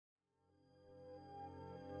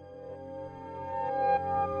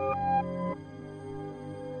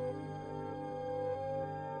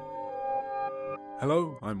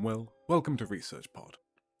Hello, I'm Will. Welcome to ResearchPod.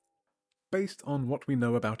 Based on what we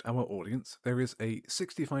know about our audience, there is a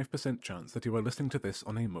 65% chance that you are listening to this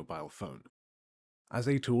on a mobile phone. As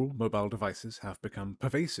a tool, mobile devices have become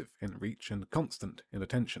pervasive in reach and constant in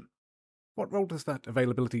attention. What role does that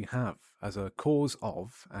availability have as a cause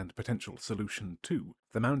of, and potential solution to,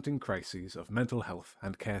 the mounting crises of mental health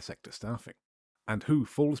and care sector staffing? And who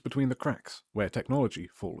falls between the cracks where technology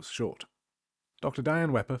falls short? Dr. Dianne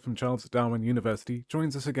Wepa from Charles Darwin University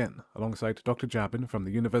joins us again, alongside Dr. Jabin from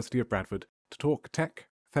the University of Bradford, to talk tech,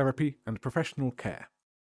 therapy, and professional care.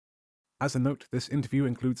 As a note, this interview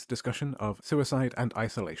includes discussion of suicide and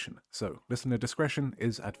isolation, so listener discretion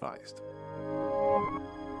is advised.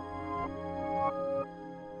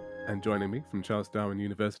 And joining me from Charles Darwin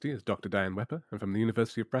University is Dr. Dianne Wepa, and from the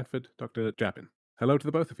University of Bradford, Dr. Jabin. Hello to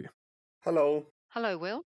the both of you. Hello. Hello,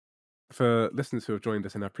 Will. For listeners who have joined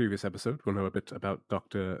us in our previous episode, we'll know a bit about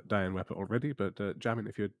Dr. Dianne Wepa already, but Jabin,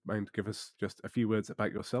 if you'd mind to give us just a few words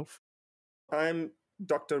about yourself. I'm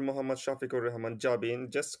Dr. Mohammad Shafiqur Rahman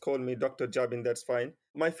Jabin. Just call me Dr. Jabin, that's fine.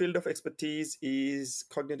 My field of expertise is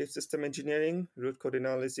cognitive system engineering, root cause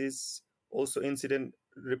analysis, also incident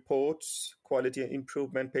reports, quality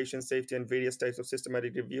improvement, patient safety, and various types of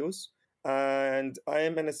systematic reviews. And I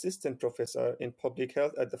am an assistant professor in public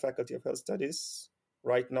health at the Faculty of Health Studies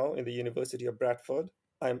right now in the University of Bradford.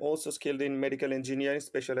 I'm also skilled in medical engineering,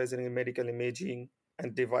 specializing in medical imaging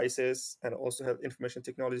and devices, and also health information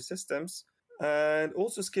technology systems, and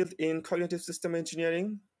also skilled in cognitive system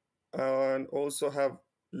engineering, and also have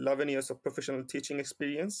 11 years of professional teaching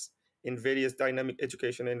experience in various dynamic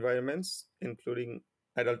education environments, including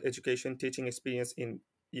adult education teaching experience in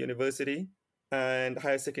university and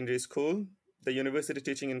higher secondary school. The university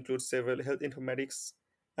teaching includes several health informatics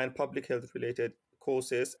and public health related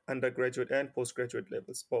courses, undergraduate and postgraduate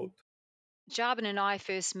levels, both. Jabin and I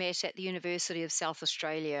first met at the University of South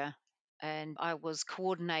Australia, and I was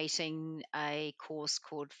coordinating a course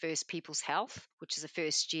called First People's Health, which is a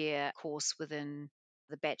first year course within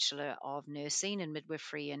the Bachelor of Nursing and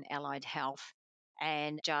Midwifery and Allied Health.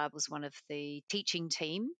 And Jab was one of the teaching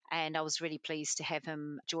team, and I was really pleased to have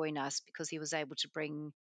him join us because he was able to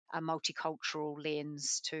bring a multicultural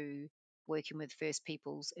lens to working with First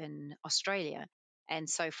Peoples in Australia. And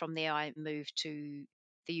so from there, I moved to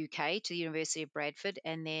the UK, to the University of Bradford,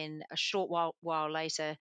 and then a short while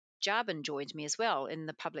later, Jabin joined me as well in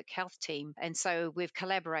the public health team. And so we've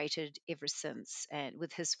collaborated ever since, and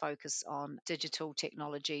with his focus on digital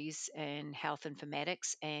technologies and health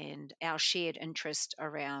informatics and our shared interest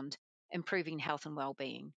around improving health and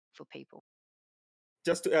well-being for people.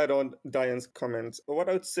 Just to add on Diane's comments, what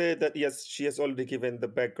I would say that yes, she has already given the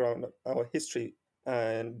background, our history,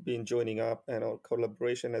 and been joining up and our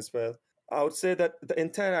collaboration as well. I would say that the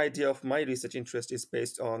entire idea of my research interest is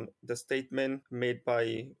based on the statement made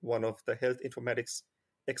by one of the health informatics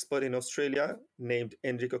expert in Australia named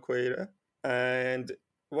Enrico Coira. And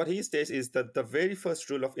what he states is that the very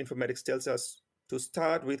first rule of informatics tells us to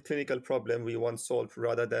start with clinical problem we want solved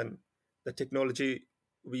rather than the technology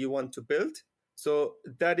we want to build. So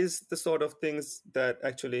that is the sort of things that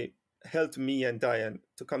actually helped me and Diane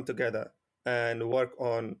to come together and work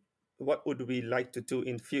on what would we like to do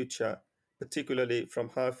in future, particularly from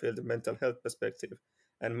her field, mental health perspective,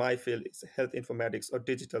 and my field is health informatics or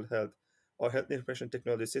digital health or health information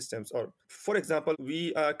technology systems. Or, for example,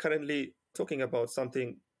 we are currently talking about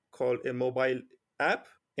something called a mobile app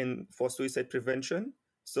for suicide prevention.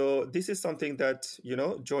 So this is something that,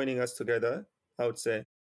 joining us together, I would say.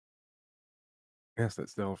 Yes,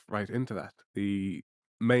 let's delve right into that. The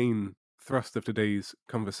main thrust of today's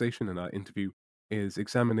conversation and our interview is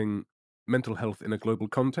examining mental health in a global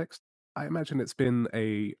context. I imagine it's been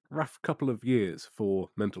a rough couple of years for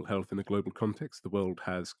mental health in a global context. The world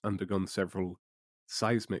has undergone several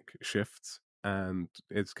seismic shifts and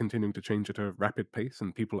it's continuing to change at a rapid pace,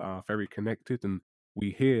 and people are very connected, and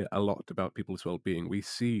we hear a lot about people's well-being. We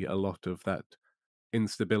see a lot of that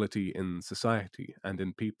instability in society and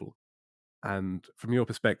in people. And from your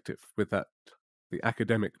perspective, with that, the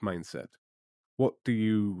academic mindset, what do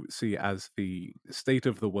you see as the state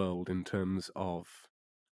of the world in terms of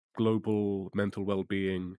global mental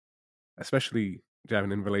well-being, especially,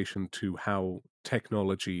 Javin, in relation to how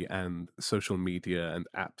technology and social media and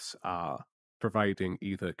apps are providing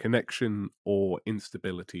either connection or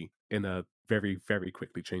instability in a very, very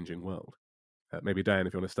quickly changing world? Maybe, Diane,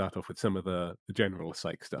 if you want to start off with some of the general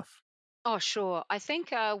psych stuff. Oh, sure. I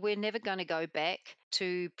think we're never going to go back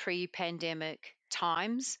to pre-pandemic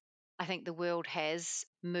times. I think the world has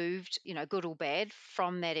moved, good or bad,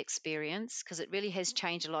 from that experience because it really has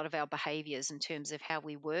changed a lot of our behaviors in terms of how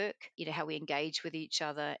we work, how we engage with each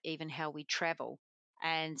other, even how we travel.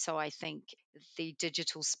 And so I think the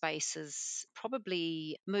digital space has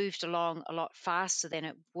probably moved along a lot faster than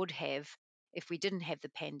it would have if we didn't have the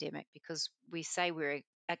pandemic, because we say we're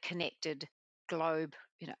a connected globe,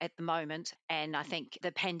 at the moment. And I think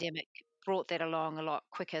the pandemic brought that along a lot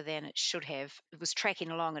quicker than it should have. It was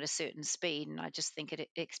tracking along at a certain speed, and I just think it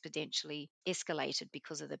exponentially escalated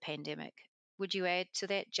because of the pandemic. Would you add to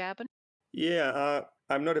that, Jabin? Yeah,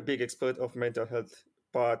 I'm not a big expert of mental health,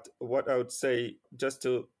 but what I would say, just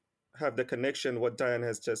to have the connection, what Diane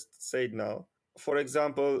has just said now. For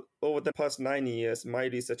example, over the past 9 years, my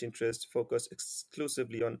research interest focused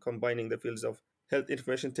exclusively on combining the fields of health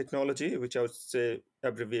information technology, which I would say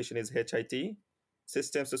abbreviation is HIT,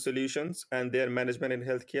 systems to solutions, and their management in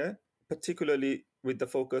healthcare, particularly with the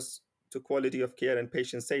focus to quality of care and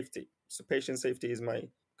patient safety. So, patient safety is my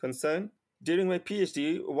concern. During my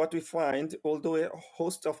PhD, what we find, although a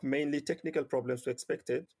host of mainly technical problems were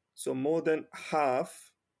expected, so more than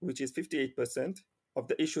half, which is 58%, of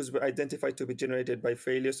the issues were identified to be generated by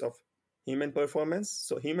failures of human performance.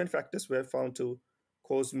 So human factors were found to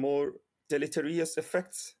cause more deleterious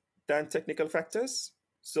effects than technical factors.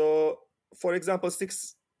 So, for example,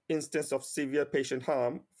 6 instances of severe patient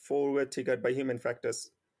harm, 4 were triggered by human factors,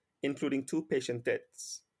 including 2 patient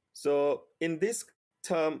deaths. So, in this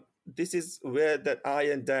term, this is where that I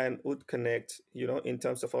and Dan would connect, in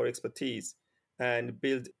terms of our expertise and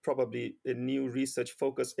build probably a new research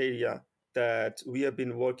focus area that we have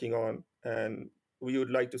been working on. And we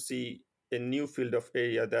would like to see a new field of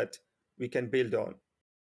area that we can build on.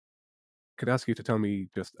 Could I ask you to tell me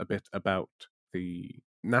just a bit about the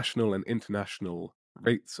national and international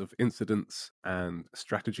rates of incidence and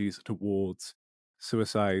strategies towards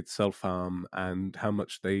suicide, self-harm, and how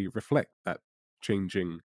much they reflect that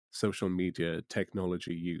changing social media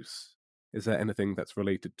technology use? Is there anything that's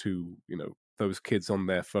related to, those kids on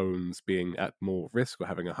their phones being at more risk or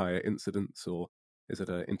having a higher incidence, or is it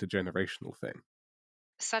an intergenerational thing?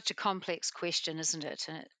 Such a complex question, isn't it?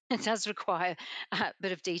 And it does require a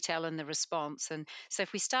bit of detail in the response. And so,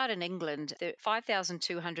 if we start in England,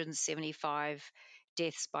 5,275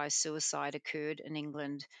 deaths by suicide occurred in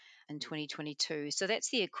England in 2022. So,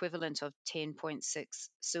 that's the equivalent of 10.6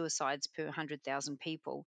 suicides per 100,000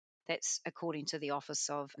 people. That's according to the Office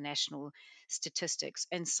of National Statistics.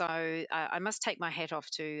 And so I must take my hat off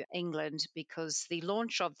to England, because the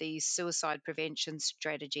launch of the Suicide Prevention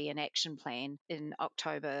Strategy and Action Plan in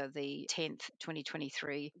October the 10th,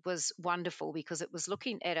 2023 was wonderful, because it was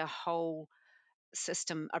looking at a whole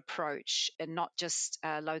system approach and not just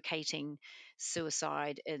locating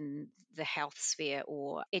suicide in the health sphere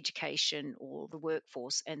or education or the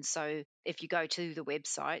workforce. And so, if you go to the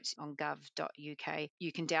website on gov.uk,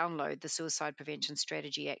 you can download the Suicide Prevention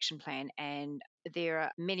Strategy Action Plan. And there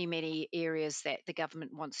are many, many areas that the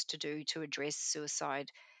government wants to do to address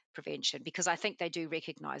suicide prevention, because I think they do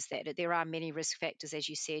recognize that there are many risk factors, as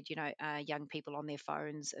you said, young people on their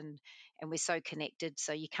phones, and we're so connected.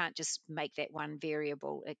 So you can't just make that one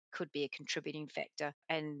variable. It could be a contributing factor.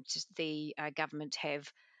 And just the government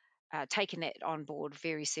have taken that on board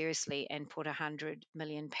very seriously and put £100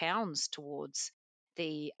 million towards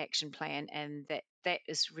the action plan. And that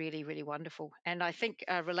is really, really wonderful. And I think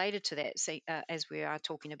related to that, as we are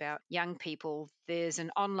talking about young people, there's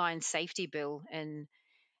an online safety bill in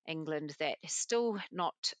England that is still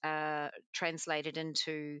not translated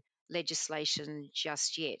into legislation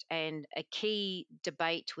just yet. And a key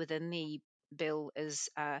debate within the bill is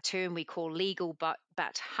a term we call legal but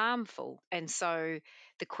harmful. And so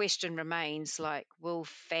the question remains, like, will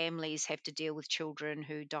families have to deal with children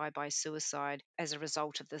who die by suicide as a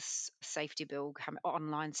result of this safety bill,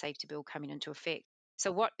 online safety bill, coming into effect?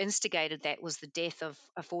 So, what instigated that was the death of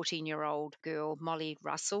a 14-year-old girl, Molly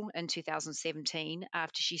Russell, in 2017,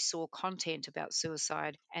 after she saw content about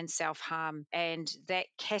suicide and self harm. And that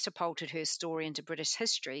catapulted her story into British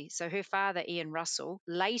history. So, her father, Ian Russell,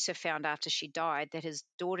 later found after she died that his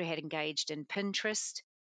daughter had engaged in Pinterest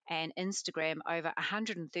and Instagram over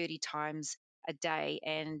 130 times a day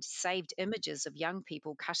and saved images of young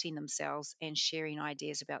people cutting themselves and sharing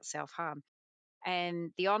ideas about self harm. And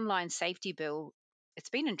the online safety bill, it's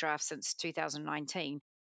been in draft since 2019,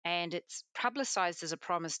 and it's publicized as a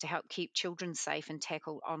promise to help keep children safe and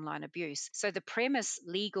tackle online abuse. So the premise,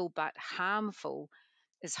 legal but harmful,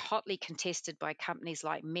 is hotly contested by companies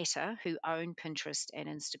like Meta, who own Pinterest and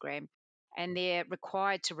Instagram, and they're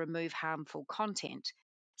required to remove harmful content.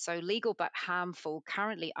 So legal but harmful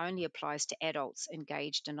currently only applies to adults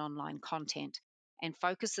engaged in online content and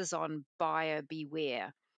focuses on buyer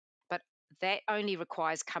beware, but that only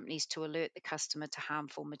requires companies to alert the customer to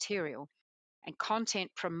harmful material. And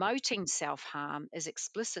content promoting self harm is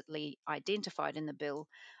explicitly identified in the bill,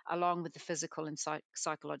 along with the physical and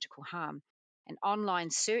psychological harm. And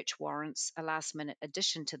online search warrants, a last minute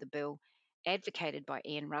addition to the bill, advocated by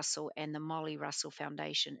Ian Russell and the Molly Russell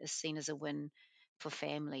Foundation, is seen as a win for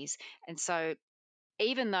families. And so,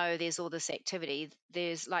 even though there's all this activity,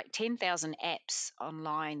 there's like 10,000 apps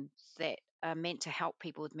online that are meant to help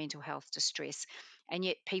people with mental health distress. And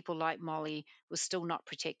yet, people like Molly were still not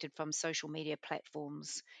protected from social media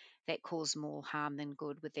platforms that cause more harm than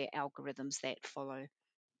good with their algorithms that follow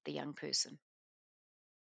the young person.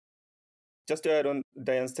 Just to add on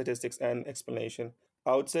Diane's statistics and explanation,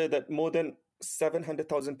 I would say that more than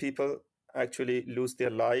 700,000 people actually lose their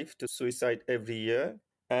life to suicide every year,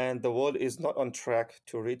 and the world is not on track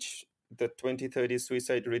to reach the 2030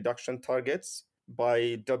 suicide reduction targets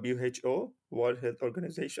by WHO, World Health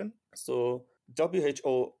Organization. So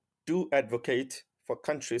WHO do advocate for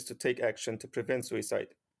countries to take action to prevent suicide.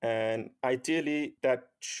 And ideally, that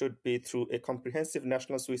should be through a comprehensive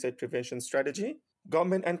national suicide prevention strategy.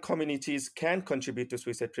 Government and communities can contribute to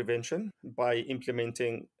suicide prevention by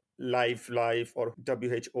implementing Life or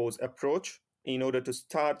WHO's approach in order to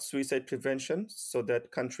start suicide prevention so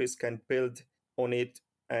that countries can build on it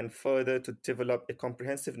and further to develop a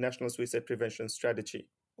comprehensive national suicide prevention strategy.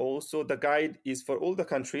 Also, the guide is for all the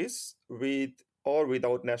countries with or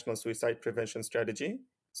without national suicide prevention strategy.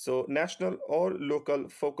 So, national or local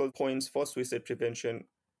focal points for suicide prevention,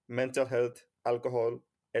 mental health, alcohol,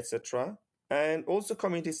 etc. And also,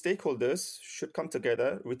 community stakeholders should come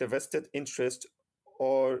together with a vested interest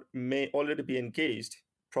or may already be engaged,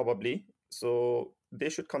 probably. So, they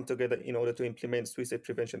should come together in order to implement suicide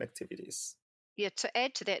prevention activities. Yeah, to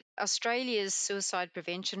add to that, Australia's suicide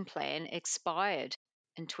prevention plan expired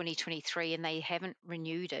in 2023 and they haven't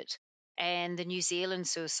renewed it. And the New Zealand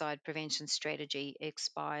suicide prevention strategy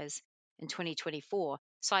expires in 2024.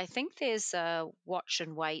 So I think there's a watch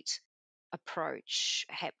and wait approach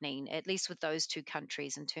happening, at least with those two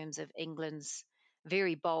countries, in terms of England's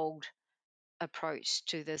very bold approach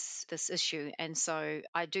to this issue. And so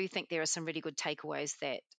I do think there are some really good takeaways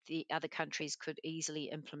that the other countries could easily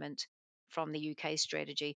implement from the UK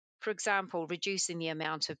strategy. For example, reducing the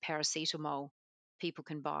amount of paracetamol people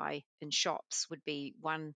can buy in shops would be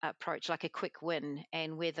one approach, like a quick win.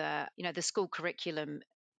 And whether, the school curriculum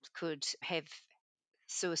could have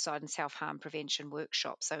suicide and self harm prevention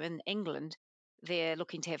workshops. So in England, they're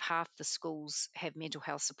looking to have half the schools have mental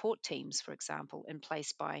health support teams, for example, in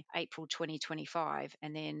place by April 2025,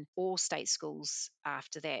 and then all state schools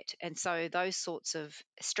after that. And so those sorts of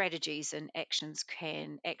strategies and actions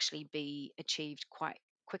can actually be achieved quite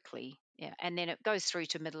quickly. Yeah. And then it goes through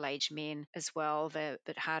to middle-aged men as well. They're a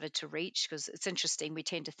bit harder to reach because it's interesting. We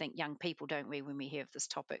tend to think young people, don't we, when we hear of this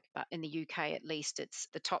topic? But in the UK, at least, it's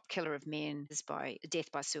the top killer of men is by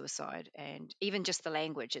death by suicide. And even just the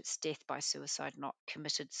language, it's death by suicide, not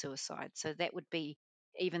committed suicide. So that would be,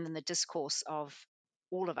 even in the discourse of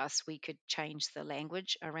all of us, we could change the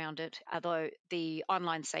language around it. Although the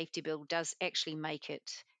online safety bill does actually make it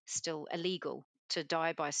still illegal to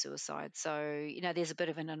die by suicide. So, there's a bit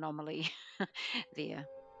of an anomaly there.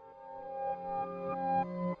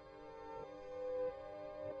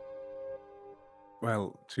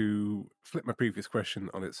 Well, to flip my previous question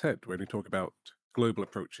on its head, when we talk about global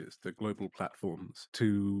approaches, the global platforms,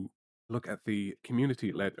 to look at the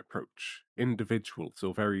community led approach, individuals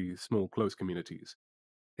or very small, close communities,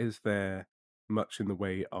 is there much in the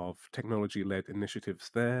way of technology led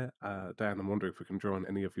initiatives there? Dianne, I'm wondering if we can draw on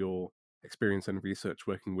any of your experience and research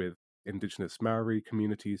working with Indigenous Maori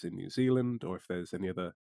communities in New Zealand, or if there's any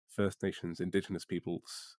other First Nations, Indigenous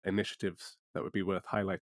peoples initiatives that would be worth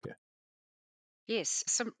highlighting here. Yes,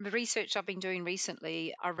 some research I've been doing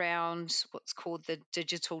recently around what's called the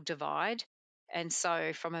digital divide. And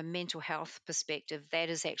so, from a mental health perspective, that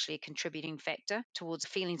is actually a contributing factor towards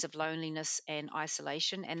feelings of loneliness and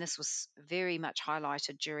isolation. And this was very much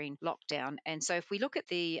highlighted during lockdown. And so, if we look at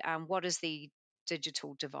the what is the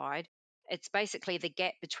digital divide, it's basically the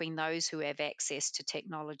gap between those who have access to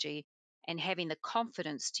technology and having the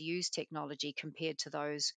confidence to use technology compared to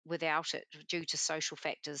those without it due to social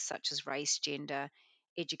factors such as race, gender,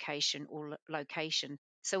 education, or location.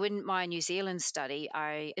 So, in my New Zealand study,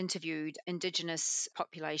 I interviewed Indigenous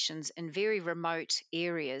populations in very remote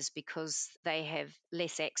areas because they have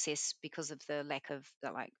less access because of the lack of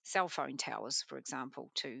like cell phone towers, for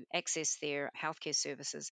example, to access their healthcare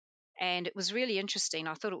services. And it was really interesting.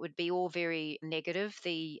 I thought it would be all very negative,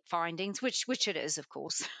 the findings, which it is, of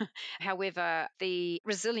course. However, the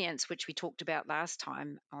resilience, which we talked about last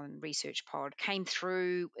time on ResearchPod, came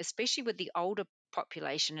through, especially with the older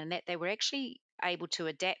population, and that they were actually able to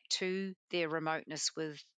adapt to their remoteness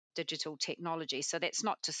with digital technology. So that's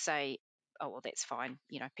not to say, oh, well, that's fine.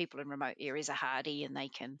 People in remote areas are hardy and they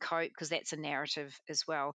can cope, because that's a narrative as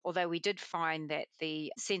well. Although we did find that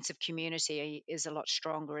the sense of community is a lot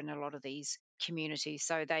stronger in a lot of these communities.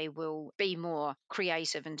 So they will be more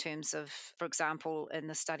creative in terms of, for example, in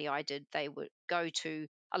the study I did, they would go to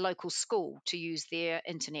a local school to use their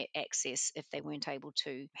internet access if they weren't able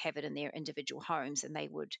to have it in their individual homes, and they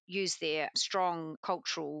would use their strong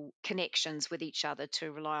cultural connections with each other to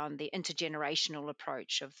rely on the intergenerational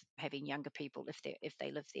approach of having younger people, if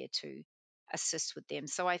they live there, to assist with them.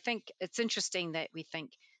 So I think it's interesting that we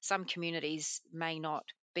think some communities may not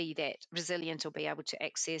be that resilient or be able to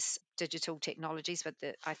access digital technologies, but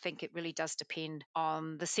I think it really does depend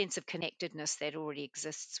on the sense of connectedness that already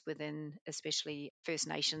exists within, especially First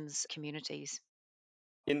Nations communities.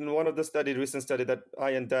 In one of the recent study that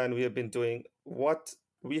I and Dan we have been doing, what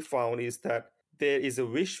we found is that there is a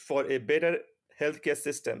wish for a better healthcare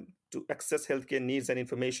system to access healthcare needs and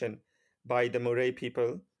information by the Murray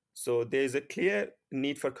people. So there is a clear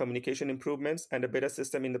need for communication improvements and a better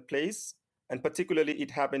system in the place. And particularly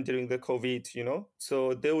it happened during the COVID.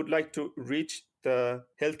 So they would like to reach the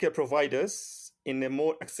healthcare providers in a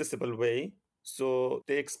more accessible way. So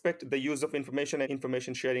they expect the use of information and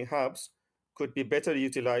information sharing hubs could be better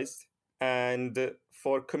utilized, and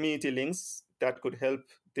for community links that could help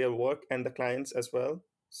their work and the clients as well.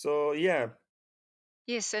 So yeah.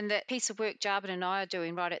 Yes, and that piece of work Jabin and I are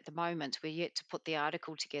doing right at the moment, we're yet to put the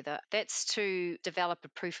article together. That's to develop a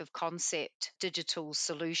proof of concept digital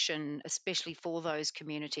solution, especially for those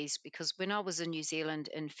communities. Because when I was in New Zealand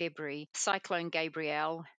in February, Cyclone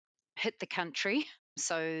Gabrielle hit the country.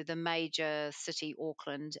 So the major city,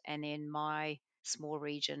 Auckland, and then my small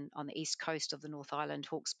region on the east coast of the North Island,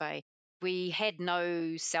 Hawke's Bay, we had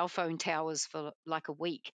no cell phone towers for like a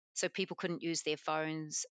week. So people couldn't use their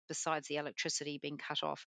phones, besides the electricity being cut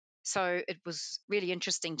off. So it was really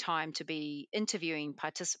interesting time to be interviewing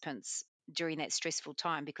participants during that stressful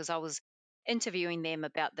time, because I was interviewing them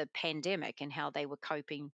about the pandemic and how they were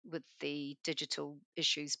coping with the digital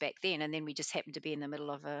issues back then. And then we just happened to be in the middle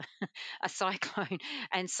of a cyclone.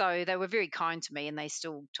 And so they were very kind to me, and they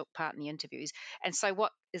still took part in the interviews. And so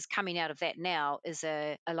what is coming out of that now is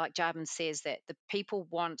like Jabin says, that the people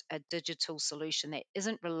want a digital solution that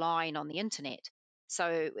isn't relying on the internet.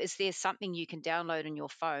 So is there something you can download on your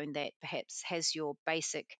phone that perhaps has your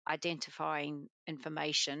basic identifying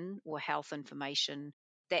information or health information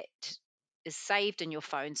that is saved in your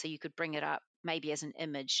phone, so you could bring it up maybe as an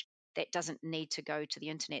image that doesn't need to go to the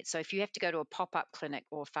internet? So if you have to go to a pop-up clinic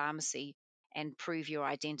or pharmacy and prove your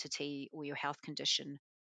identity or your health condition,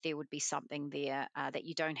 there would be something there that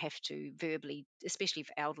you don't have to verbally, especially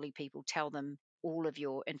for elderly people, tell them all of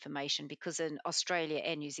your information. Because in Australia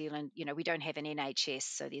and New Zealand, we don't have an NHS,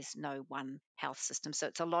 so there's no one health system. So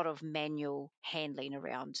it's a lot of manual handling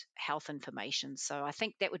around health information. So I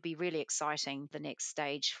think that would be really exciting, the next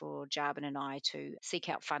stage for Jabin and I to seek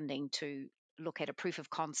out funding to look at a proof of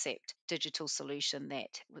concept digital solution that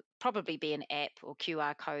would probably be an app or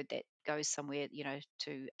QR code that goes somewhere,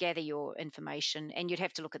 to gather your information. And you'd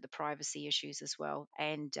have to look at the privacy issues as well.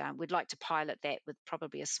 And we'd like to pilot that with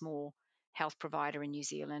probably a small health provider in New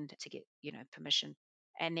Zealand to get, permission.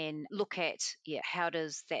 And then look at, how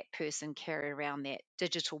does that person carry around that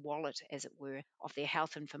digital wallet, as it were, of their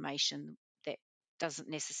health information that doesn't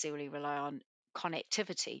necessarily rely on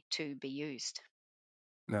connectivity to be used.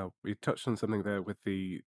 Now, we touched on something there with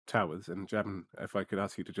the towers, and Jabin, if I could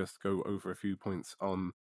ask you to just go over a few points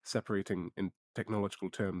on separating in technological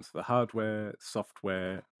terms the hardware,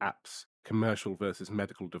 software, apps, commercial versus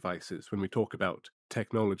medical devices. When we talk about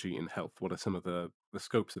technology in health, what are some of the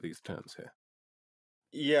scopes of these terms here?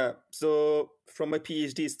 Yeah, so from my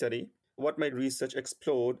PhD study, what my research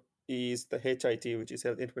explored is the HIT, which is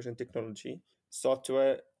Health Information Technology,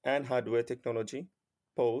 software and hardware technology,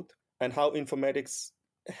 both, and how informatics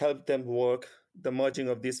help them work. The merging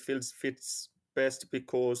of these fields fits best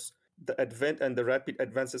because the advent and the rapid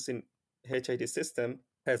advances in HIT system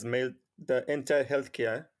has made the entire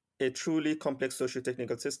healthcare a truly complex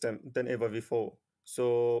socio-technical system than ever before.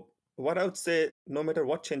 So what I would say, no matter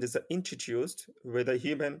what changes are introduced, whether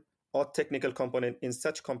human or technical component in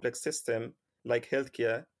such complex system like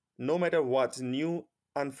healthcare, no matter what, new,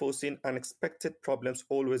 unforeseen, unexpected problems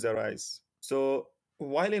always arise. So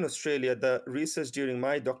while in Australia, the research during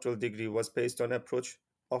my doctoral degree was based on an approach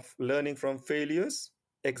of learning from failures,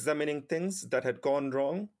 examining things that had gone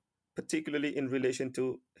wrong, particularly in relation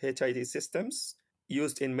to HIT systems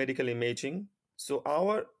used in medical imaging. So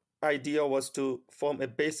our idea was to form a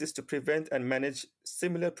basis to prevent and manage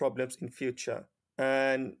similar problems in future.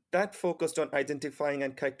 And that focused on identifying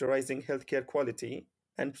and characterizing healthcare quality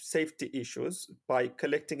and safety issues by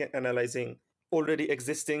collecting and analyzing already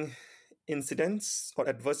existing incidents or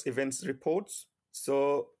adverse events reports.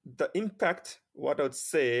 So, the impact, what I would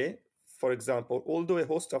say, for example, although a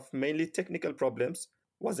host of mainly technical problems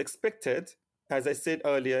was expected, as I said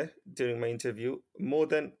earlier during my interview, more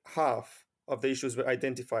than half of the issues were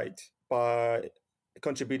identified by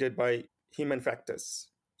contributed by human factors.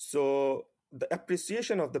 So, the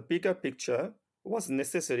appreciation of the bigger picture was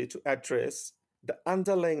necessary to address the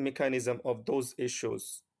underlying mechanism of those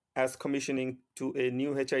issues, as commissioning to a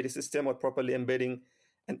new HID system or properly embedding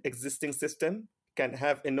an existing system can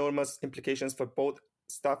have enormous implications for both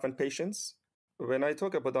staff and patients. When I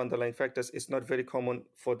talk about the underlying factors, it's not very common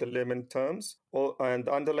for the layman terms, and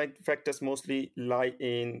the underlying factors mostly lie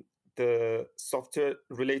in the software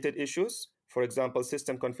related issues. For example,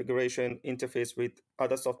 system configuration, interface with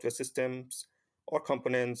other software systems or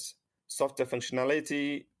components, software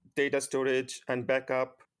functionality, data storage and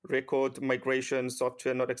backup, record migration,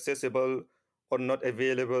 software not accessible or not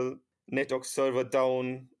available, network server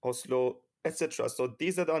down or slow, etc. So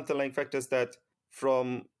these are the underlying factors that,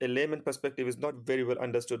 from a layman perspective, is not very well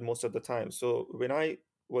understood most of the time. So when I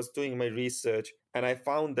was doing my research and I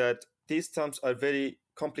found that these terms are very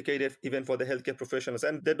complicated even for the healthcare professionals,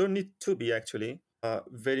 and they don't need to be actually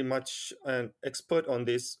very much an expert on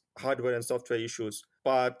these hardware and software issues.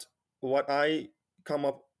 But what I come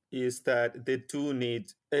up is that they do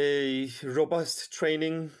need a robust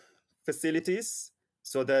training facilities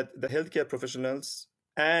so that the healthcare professionals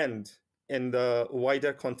and in the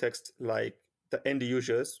wider context, like the end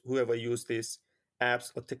users, whoever use these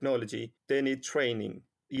apps or technology, they need training.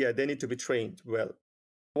 Yeah, they need to be trained well.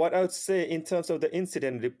 What I would say in terms of the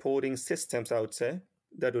incident reporting systems, I would say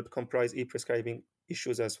that would comprise e-prescribing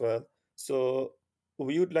issues as well. So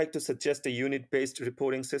we would like to suggest a unit-based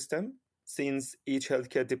reporting system since each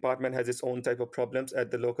healthcare department has its own type of problems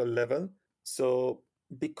at the local level. So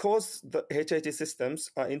because the HIT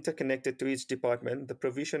systems are interconnected to each department, the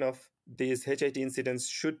provision of these HIT incidents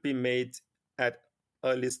should be made at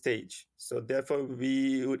early stage. So therefore,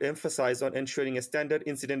 we would emphasize on ensuring a standard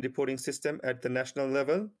incident reporting system at the national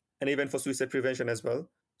level and even for suicide prevention as well.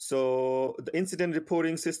 So the incident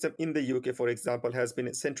reporting system in the UK, for example, has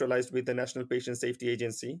been centralized with the National Patient Safety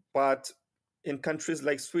Agency. But in countries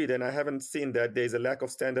like Sweden, I haven't seen that there is a lack of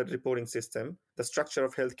standard reporting system. The structure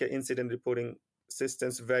of healthcare incident reporting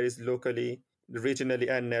systems varies locally, regionally,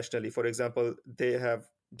 and nationally. For example, they have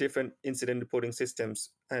different incident reporting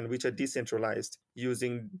systems and which are decentralized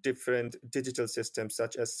using different digital systems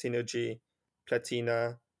such as Synergy,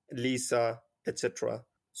 Platina, Lisa, etc.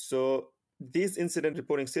 So these incident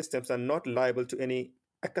reporting systems are not liable to any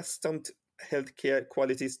accustomed healthcare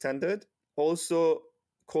quality standard, also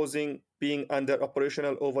causing being under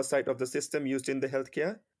operational oversight of the system used in the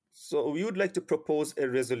healthcare. So we would like to propose a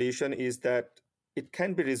resolution is that it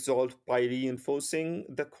can be resolved by reinforcing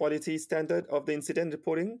the quality standard of the incident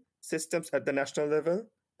reporting systems at the national level,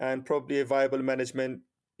 and probably a viable management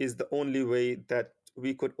is the only way that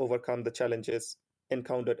we could overcome the challenges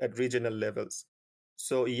encountered at regional levels.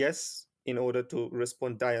 So yes, in order to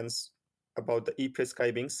respond Diane's about the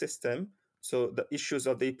e-prescribing system, so the issues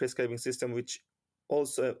of the e-prescribing system, which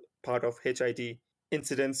also part of HID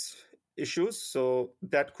incidents issues, so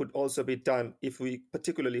that could also be done if we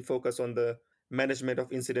particularly focus on the management of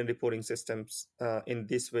incident reporting systems in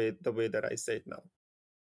this way, the way that I say it now.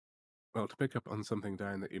 Well, to pick up on something,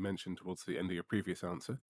 Dianne, that you mentioned towards the end of your previous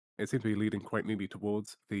answer, it seemed to be leading quite neatly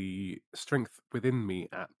towards the Strength Within Me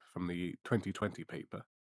app from the 2020 paper.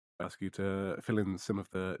 I ask you to fill in some of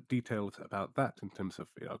the details about that in terms of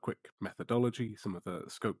a quick methodology, some of the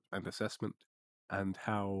scope and assessment, and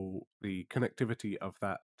how the connectivity of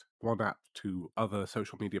that one app to other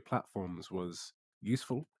social media platforms was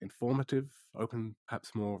useful, informative, open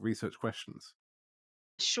perhaps more research questions.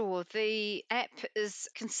 Sure. The app is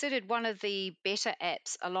considered one of the better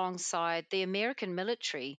apps alongside the American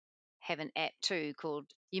military have an app too called,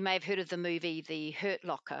 you may have heard of the movie The Hurt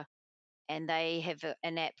Locker, and they have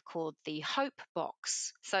an app called the Hope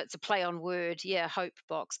Box. So it's a play on word, yeah, Hope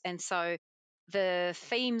Box. And so the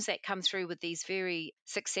themes that come through with these very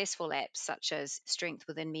successful apps, such as Strength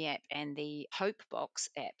Within Me app and the Hope Box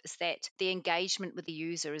app, is that the engagement with the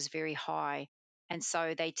user is very high. And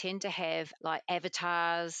so they tend to have like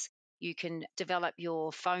avatars. You can develop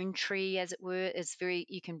your phone tree, as it were. It's very,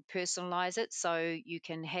 you can personalize it. So you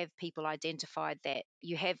can have people identified that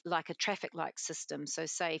you have like a traffic light system. So,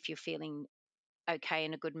 say if you're feeling okay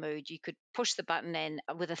in a good mood, you could push the button and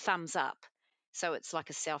with a thumbs up, So it's like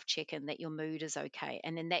a self check-in that your mood is okay.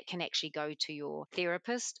 And then that can actually go to your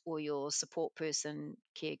therapist or your support person,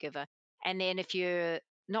 caregiver. And then if you're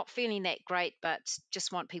not feeling that great, but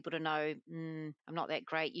just want people to know, I'm not that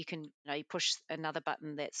great, you can, you push another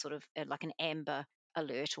button that's sort of like an amber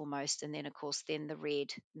alert almost, and then of course then the red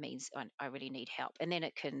means I really need help, and then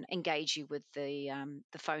it can engage you with the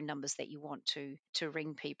phone numbers that you want to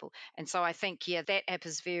ring people. And so I think, yeah, that app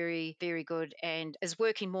is very, very good and is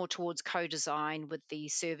working more towards co-design with the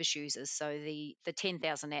service users. So the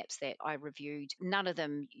 10,000 apps that I reviewed, none of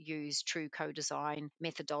them use true co-design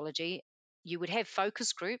methodology. You would have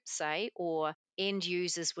focus groups, say, or end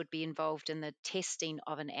users would be involved in the testing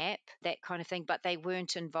of an app, that kind of thing, but they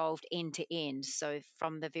weren't involved end to end. So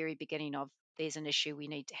from the very beginning of there's an issue, we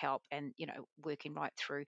need to help, and working right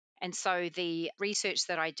through. And so the research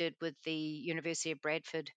that I did with the University of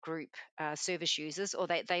Bradford group service users, or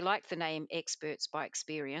they like the name experts by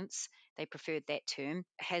experience, they preferred that term,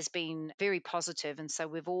 has been very positive. And so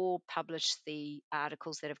we've all published the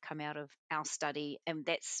articles that have come out of our study. And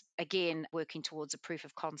that's, again, working towards a proof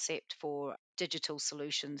of concept for digital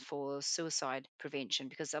solutions for suicide prevention,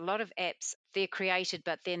 because a lot of apps, they're created,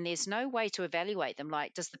 but then there's no way to evaluate them.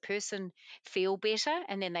 Like, does the person feel better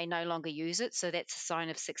and then they no longer use it, so that's a sign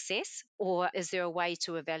of success? Or is there a way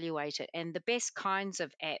to evaluate it? And the best kinds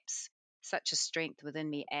of apps, such as Strength Within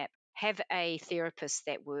Me app, have a therapist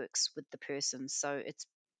that works with the person. So it's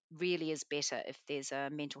really is better if there's a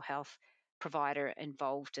mental health provider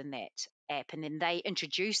involved in that app, and then they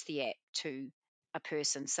introduce the app to a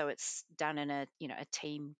person, so it's done in a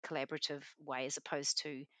team collaborative way, as opposed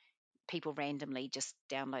to people randomly just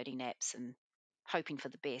downloading apps and hoping for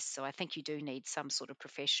the best. So I think you do need some sort of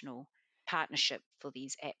professional partnership for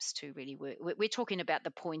these apps to really work. We're talking about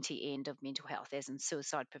the pointy end of mental health, as in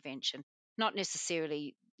suicide prevention, not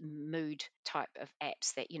necessarily mood type of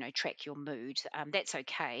apps that track your mood. That's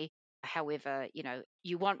okay. However,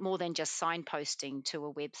 you want more than just signposting to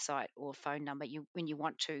a website or phone number. When you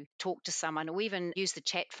want to talk to someone, or even use the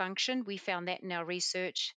chat function, we found that in our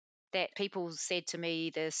research, that people said to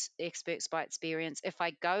me, this experts by experience, if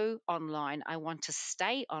I go online, I want to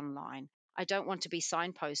stay online. I don't want to be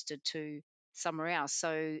signposted to somewhere else.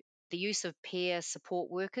 So the use of peer support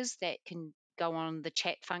workers that can go on the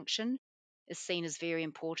chat function is seen as very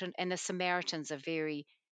important. And the Samaritans are very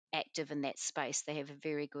active in that space. They have a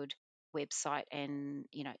very good website and,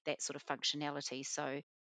 that sort of functionality. So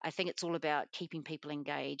I think it's all about keeping people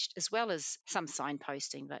engaged, as well as some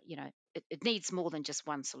signposting, but it needs more than just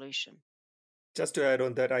one solution. Just to add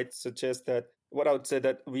on that, I'd suggest that what I would say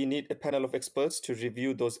that we need a panel of experts to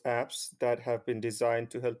review those apps that have been designed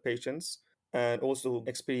to help patients and also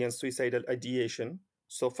experience suicidal ideation.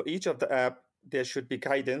 So for each of the app, there should be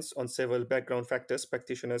guidance on several background factors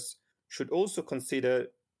practitioners should also consider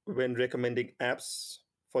when recommending apps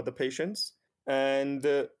for the patients. And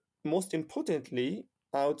most importantly,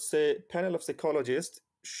 I would say panel of psychologists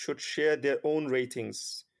should share their own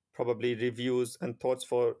ratings, probably reviews and thoughts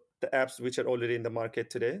for the apps which are already in the market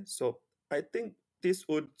today. So I think this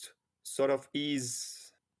would sort of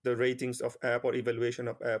ease the ratings of app or evaluation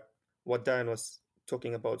of app, what Dianne was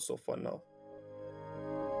talking about so far now.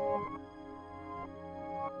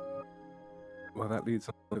 Well, that leads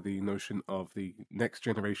on to the notion of the next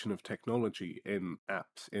generation of technology in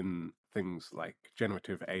apps, in things like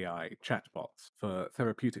generative AI chatbots for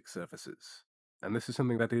therapeutic services. And this is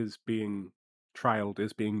something that is being trialed,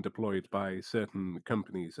 is being deployed by certain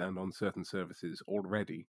companies and on certain services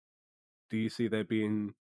already. Do you see there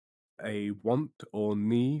being a want or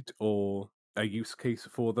need or a use case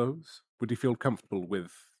for those? Would you feel comfortable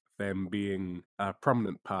with them being a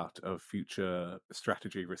prominent part of future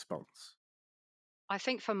strategy response? I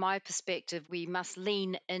think from my perspective, we must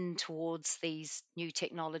lean in towards these new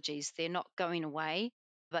technologies. They're not going away,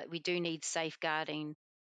 but we do need safeguarding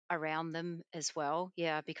around them as well.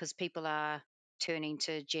 Yeah, because people are turning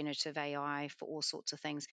to generative AI for all sorts of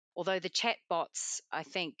things. Although the chat bots, I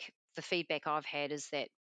think the feedback I've had is that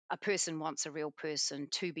a person wants a real person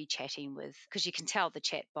to be chatting with, because you can tell the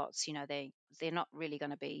chat bots, they're not really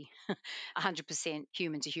going to be 100%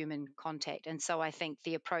 human to human contact. And so I think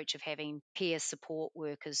the approach of having peer support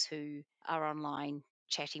workers who are online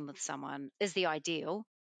chatting with someone is the ideal.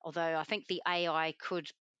 Although I think the AI could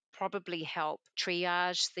probably help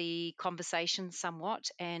triage the conversation somewhat.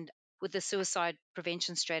 And with the suicide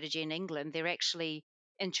prevention strategy in England, they're actually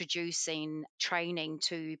introducing training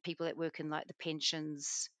to people that work in like the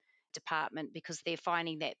pensions department, because they're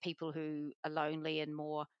finding that people who are lonely and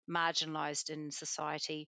more marginalized in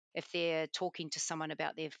society, if they're talking to someone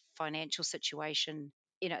about their financial situation,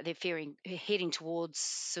 they're heading towards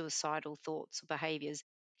suicidal thoughts or behaviors,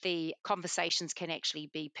 the conversations can actually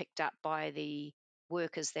be picked up by the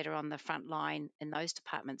workers that are on the front line in those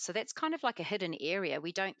departments. So that's kind of like a hidden area.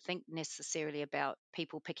 We don't think necessarily about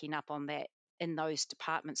people picking up on that in those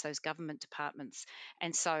departments, those government departments.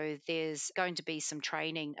 And so there's going to be some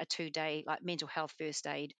training, a 2-day like mental health first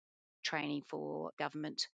aid training for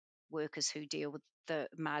government workers who deal with the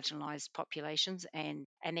marginalized populations, and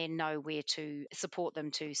then know where to support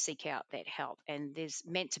them to seek out that help. And there's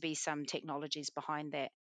meant to be some technologies behind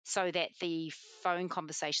that so that the phone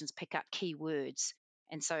conversations pick up keywords.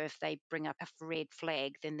 And so if they bring up a red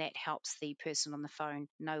flag, then that helps the person on the phone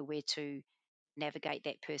know where to navigate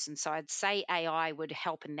that person. So I'd say AI would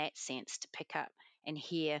help in that sense to pick up and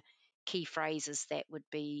hear key phrases that would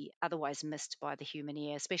be otherwise missed by the human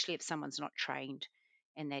ear, especially if someone's not trained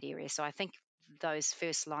in that area. So I think those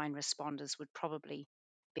first line responders would probably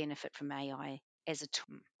benefit from AI as a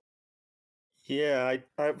tool. Yeah,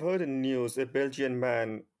 I've heard in news a Belgian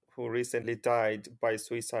man who recently died by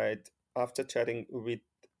suicide after chatting with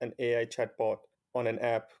an AI chatbot on an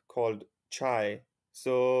app called Chai.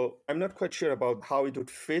 So I'm not quite sure about how it would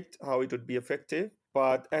fit, how it would be effective.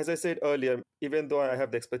 But as I said earlier, even though I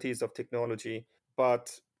have the expertise of technology,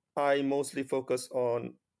 but I mostly focus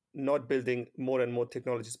on not building more and more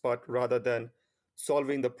technologies, but rather than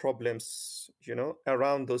solving the problems,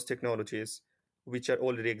 around those technologies which are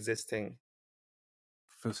already existing.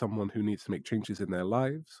 For someone who needs to make changes in their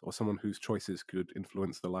lives, or someone whose choices could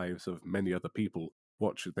influence the lives of many other people,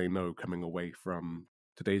 what should they know coming away from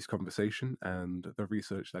today's conversation and the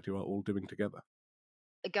research that you are all doing together?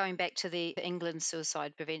 Going back to the England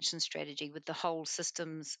suicide prevention strategy with the whole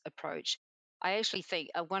systems approach, I actually think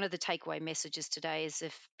one of the takeaway messages today is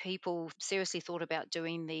if people seriously thought about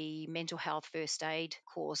doing the mental health first aid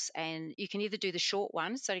course, and you can either do the short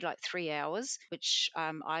one, it's only like 3 hours, which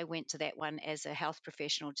I went to that one as a health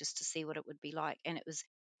professional just to see what it would be like. And it was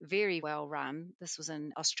very well run. This was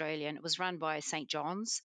in Australia, and it was run by St.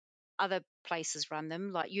 John's. Other places run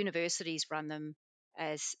them, like universities run them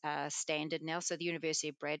as standard now. So the University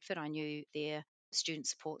of Bradford, I knew their student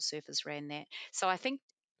support service ran that. So I think,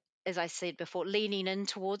 as I said before, leaning in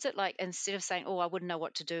towards it, like instead of saying, "Oh, I wouldn't know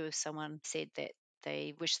what to do if someone said that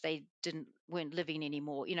they wish they weren't living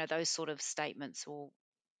anymore," those sort of statements, or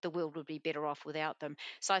the world would be better off without them.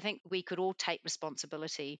 So I think we could all take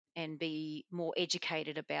responsibility and be more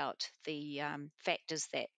educated about the factors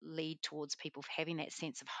that lead towards people having that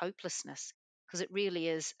sense of hopelessness, because it really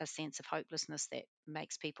is a sense of hopelessness that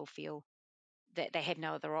makes people feel that they have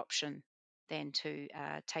no other option than to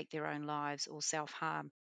take their own lives or self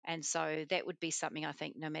harm. And so that would be something, I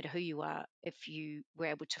think, no matter who you are, if you were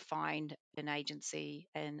able to find an agency,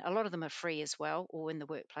 and a lot of them are free as well, or in the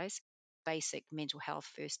workplace, basic mental health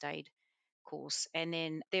first aid course. And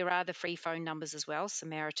then there are the free phone numbers as well,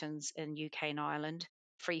 Samaritans in UK and Ireland,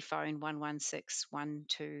 free phone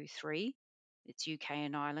 116123. It's UK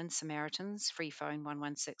and Ireland, Samaritans, free phone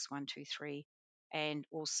 116123. And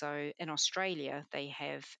also in Australia, they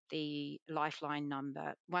have the Lifeline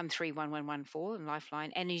number 131114,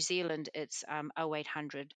 Lifeline. And New Zealand, it's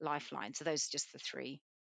 0800 Lifeline. So those are just the three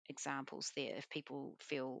examples there. If people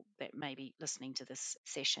feel that maybe listening to this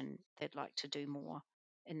session, they'd like to do more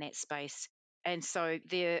in that space. And so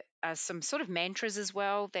there are some sort of mantras as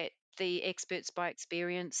well that the experts by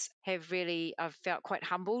experience have really, I've felt quite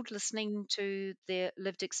humbled listening to their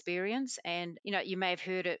lived experience. And, you may have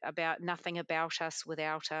heard it about nothing about us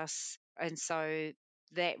without us. And so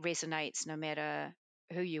that resonates no matter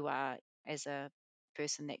who you are as a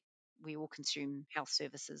person, that we all consume health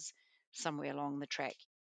services somewhere along the track.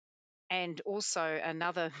 And also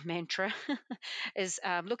another mantra is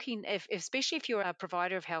looking, especially if you're a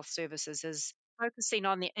provider of health services, is focusing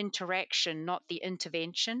on the interaction, not the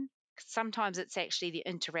intervention. Sometimes it's actually the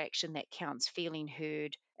interaction that counts, feeling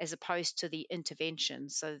heard, as opposed to the intervention.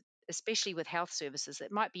 So especially with health services,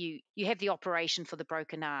 it might be you have the operation for the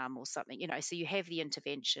broken arm or something, so you have the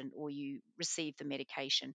intervention or you receive the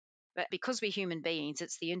medication. But because we're human beings,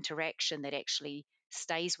 it's the interaction that actually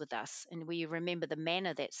stays with us, and we remember the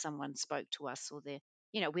manner that someone spoke to us, or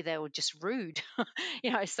where they were just rude.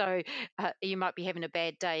 So you might be having a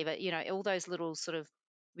bad day, but all those little sort of,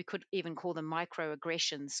 we could even call them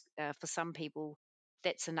microaggressions. For some people,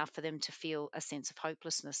 that's enough for them to feel a sense of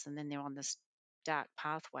hopelessness, and then they're on this dark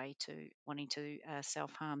pathway to wanting to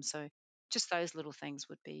self-harm. So just those little things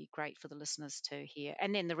would be great for the listeners to hear,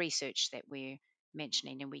 and then the research that we're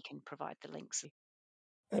mentioning, and we can provide the links.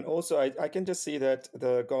 And also, I can just see that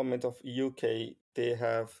the government of UK, they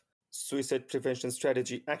have suicide prevention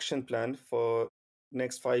strategy action plan for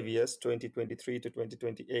next 5 years, 2023 to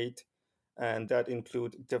 2028. and that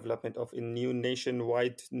include development of a new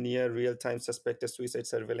nationwide near real-time suspected suicide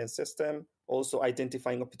surveillance system, also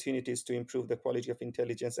identifying opportunities to improve the quality of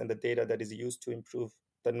intelligence and the data that is used to improve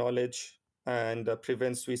the knowledge and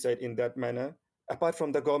prevent suicide in that manner. Apart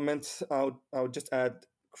from the government, I would just add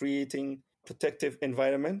creating protective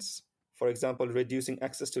environments, for example, reducing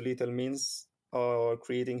access to lethal means or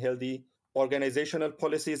creating healthy organizational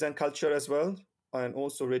policies and culture as well, and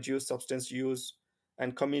also reduce substance use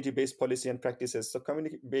and community-based policy and practices. So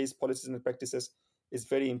community-based policies and practices is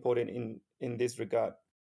very important in this regard.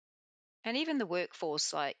 And even the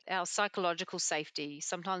workforce, like our psychological safety,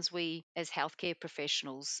 sometimes we as healthcare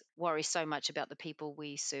professionals worry so much about the people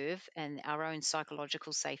we serve, and our own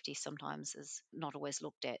psychological safety sometimes is not always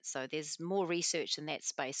looked at. So there's more research in that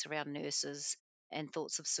space around nurses and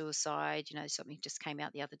thoughts of suicide. Something just came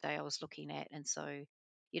out the other day I was looking at. And so,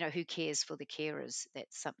 who cares for the carers?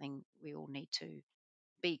 That's something we all need to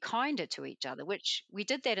be kinder to each other, which we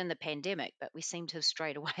did that in the pandemic, but we seem to have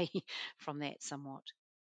strayed away from that somewhat.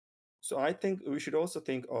 So I think we should also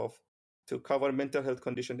think of to cover mental health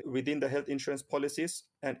condition within the health insurance policies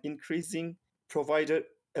and increasing provider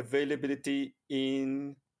availability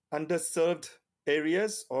in underserved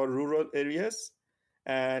areas or rural areas,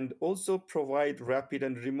 and also provide rapid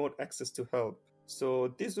and remote access to help.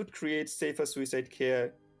 So this would create safer suicide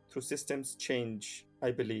care through systems change, I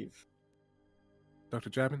believe. Dr.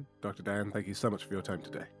 Jabin, Dr. Dianne, thank you so much for your time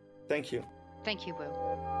today. Thank you. Thank you,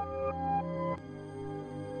 Will.